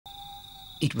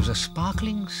It was a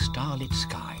sparkling, starlit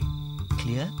sky,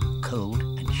 clear, cold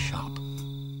and sharp.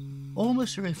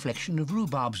 Almost a reflection of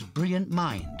Rhubarb's brilliant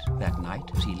mind that night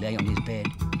as he lay on his bed,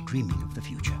 dreaming of the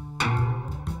future.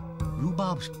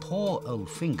 Rhubarb's poor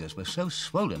old fingers were so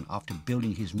swollen after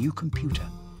building his new computer,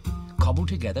 cobbled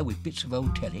together with bits of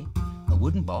old telly, a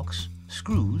wooden box,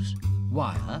 screws,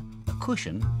 wire, a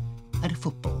cushion and a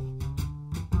football.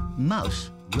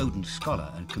 Mouse, rodent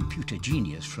scholar and computer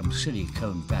genius from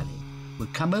Silicon Valley,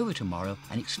 would come over tomorrow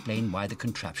and explain why the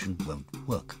contraption won't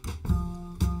work.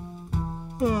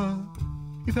 Oh,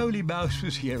 if only Mouse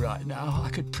was here right now, I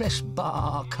could press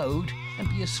bar code and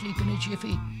be asleep in a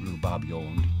jiffy, Rhubarb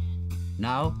yawned.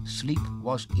 Now sleep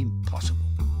was impossible.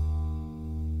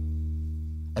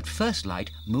 At first light,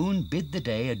 Moon bid the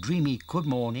day a dreamy good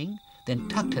morning, then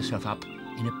tucked herself up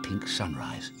in a pink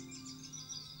sunrise.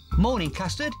 Morning,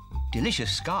 Custard.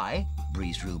 Delicious sky,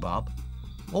 breezed Rhubarb.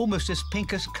 Almost as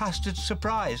pink as Custard's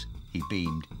surprise, he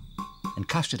beamed. And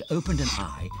Custard opened an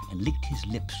eye and licked his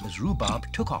lips as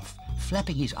Rhubarb took off,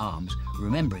 flapping his arms,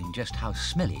 remembering just how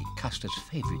smelly Custard's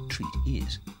favourite treat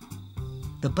is.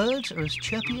 The birds are as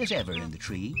chirpy as ever in the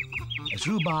tree as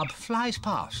Rhubarb flies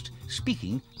past,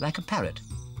 speaking like a parrot.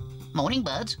 Morning,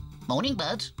 birds. Morning,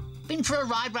 birds. Been for a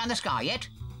ride round the sky yet?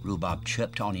 Rhubarb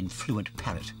chirped on in fluent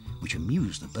parrot, which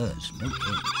amused the birds no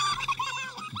end.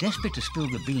 Desperate to spill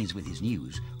the beans with his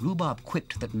news, Rhubarb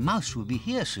quipped that Mouse would be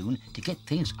here soon to get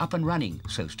things up and running,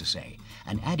 so's to say,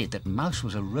 and added that Mouse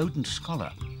was a rodent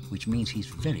scholar, which means he's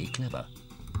very clever.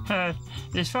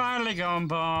 He's finally gone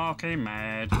barking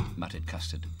mad, muttered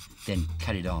Custard, then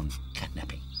carried on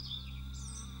catnapping.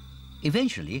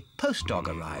 Eventually, Post Dog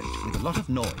arrived with a lot of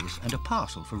noise and a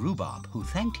parcel for Rhubarb, who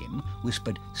thanked him,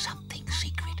 whispered something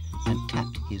secret, and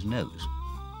tapped his nose.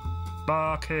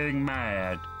 Barking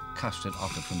mad, Custard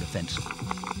offered from the fence.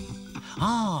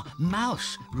 Ah,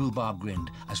 Mouse, Rhubarb grinned,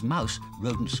 as Mouse,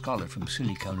 rodent scholar from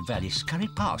Silicon Valley,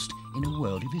 scurried past in a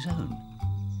world of his own.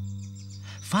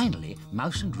 Finally,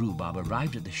 Mouse and Rhubarb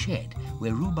arrived at the shed,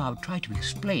 where Rhubarb tried to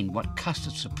explain what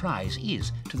Custard's surprise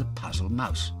is to the puzzled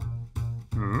Mouse.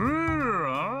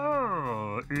 Oh,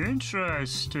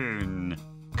 interesting,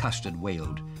 Custard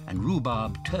wailed, and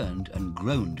Rhubarb turned and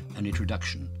groaned an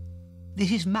introduction.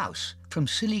 This is Mouse from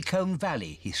Silicon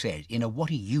Valley, he said, in a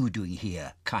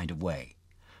what-are-you-doing-here kind of way.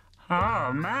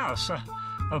 Oh, Mouse,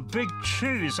 a big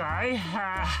cheese, eh?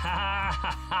 Ha, ha,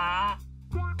 ha, ha.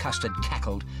 Custard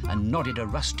cackled and nodded a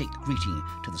rustic greeting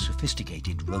to the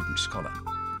sophisticated rodent scholar.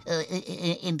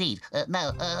 Indeed.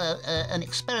 Now, an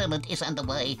experiment is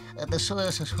underway. The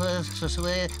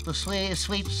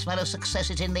sweet smell of success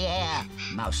is in the air.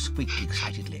 Mouse squeaked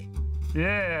excitedly.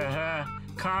 Yeah,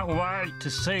 can't wait to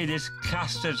see this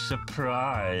Custard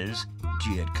surprise,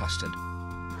 jeered Custard.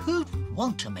 Who'd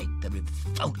want to make the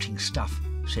revolting stuff,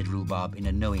 said Rhubarb in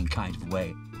a knowing kind of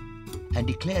way, and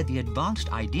declared the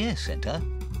Advanced Idea Centre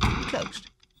closed.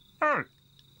 Oh,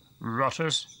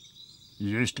 rotters.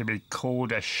 Used to be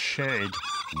called a shed,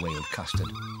 wailed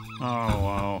Custard. Oh,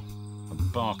 well, a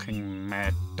barking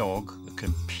mad dog, a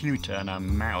computer and a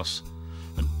mouse.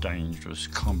 A dangerous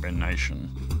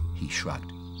combination, he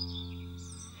shrugged.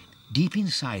 Deep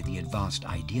inside the Advanced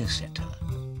Idea Centre,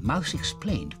 Mouse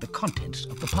explained the contents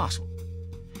of the parcel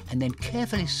and then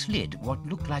carefully slid what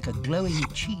looked like a glowing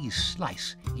cheese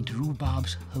slice into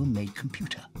Rhubarb's homemade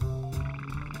computer.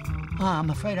 I'm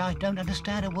afraid I don't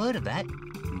understand a word of that,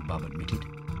 Rhubarb admitted.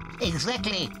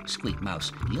 Exactly, squeaked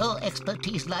Mouse. Your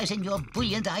expertise lies in your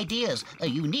brilliant ideas, a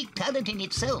unique talent in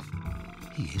itself.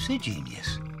 He is a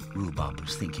genius, Rhubarb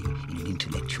was thinking in an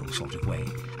intellectual sort of way,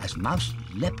 as Mouse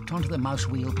leapt onto the mouse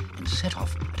wheel and set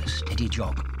off at a steady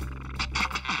jog.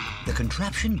 The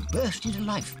contraption burst into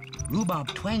life. Rhubarb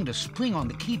twanged a spring on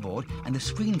the keyboard and the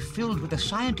screen filled with the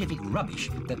scientific rubbish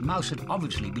that Mouse had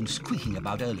obviously been squeaking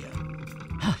about earlier.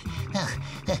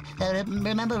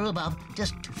 Remember, Rhubarb,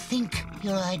 just think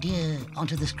your idea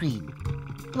onto the screen.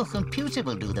 Your computer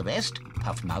will do the rest,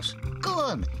 puffed Mouse. Go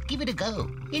on, give it a go.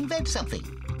 Invent something.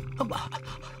 Oh,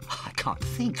 I can't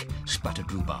think,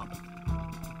 spluttered Rhubarb.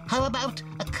 How about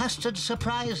a custard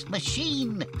surprise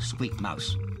machine? Squeaked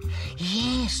Mouse.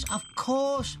 Yes, of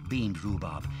course, beamed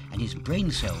Rhubarb, and his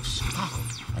brain cells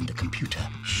sparkled and the computer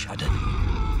shuddered.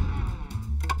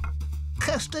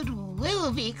 Custard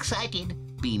will be excited,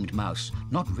 beamed Mouse,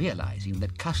 not realising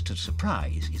that Custard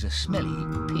Surprise is a smelly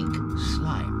pink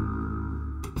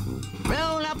slime.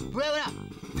 Roll up, roll up!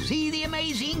 See the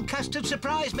amazing Custard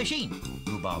Surprise machine,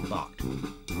 Rhubarb barked.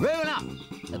 Roll up!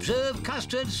 Observe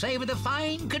custard savour the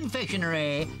fine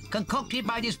confectionery concocted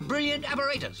by this brilliant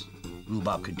apparatus,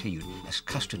 Rhubarb continued as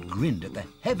Custard grinned at the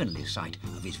heavenly sight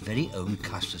of his very own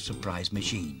Custard Surprise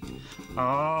machine.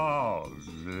 Oh,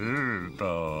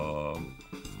 Rhubarb.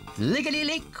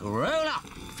 Lickety-lick, roll up,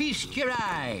 feast your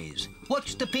eyes.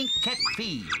 Watch the pink cat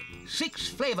feed. 6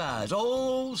 flavours,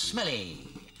 all smelly.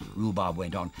 Rhubarb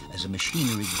went on as the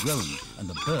machinery groaned and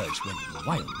the birds went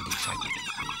wild with excitement.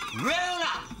 Roll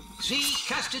up! See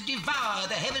custard devour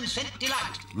the heaven-sent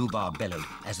delight, Rhubarb bellowed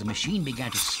as the machine began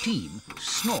to steam,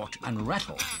 snort and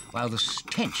rattle while the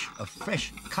stench of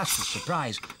fresh custard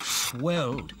surprise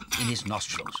swelled in his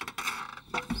nostrils.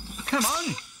 Come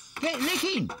on, get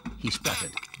licking, he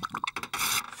spluttered.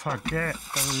 Forget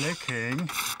the licking.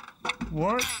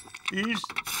 What is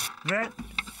that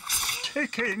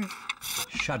ticking?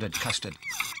 Shuddered Custard.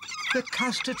 The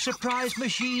custard surprise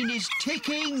machine is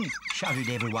ticking, shouted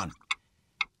everyone.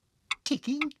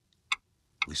 Ticking?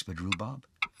 Whispered Rhubarb,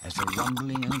 as the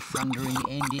rumbling and thundering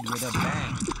ended with a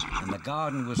bang, and the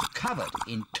garden was covered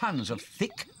in tons of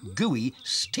thick, gooey,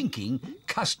 stinking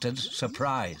custard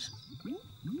surprise.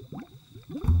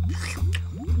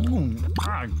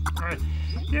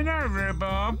 You know,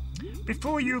 Rhubarb,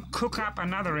 before you cook up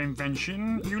another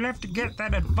invention, you'll have to get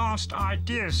that advanced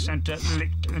ideas centre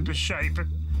licked into shape.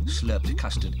 Slurped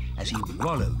Custard as he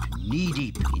wallowed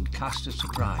knee-deep in custard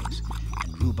surprise,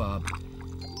 and Rhubarb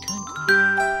turned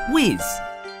quiet.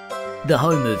 Wizz, the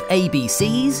home of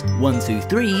ABCs, 1, 2,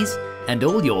 3s, and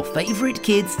all your favourite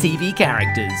kids' TV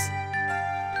characters.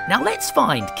 Now let's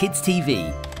find kids'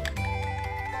 TV.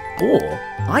 Or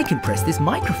I can press this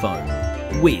microphone.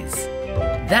 Wizz.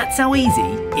 That's how easy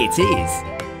it is.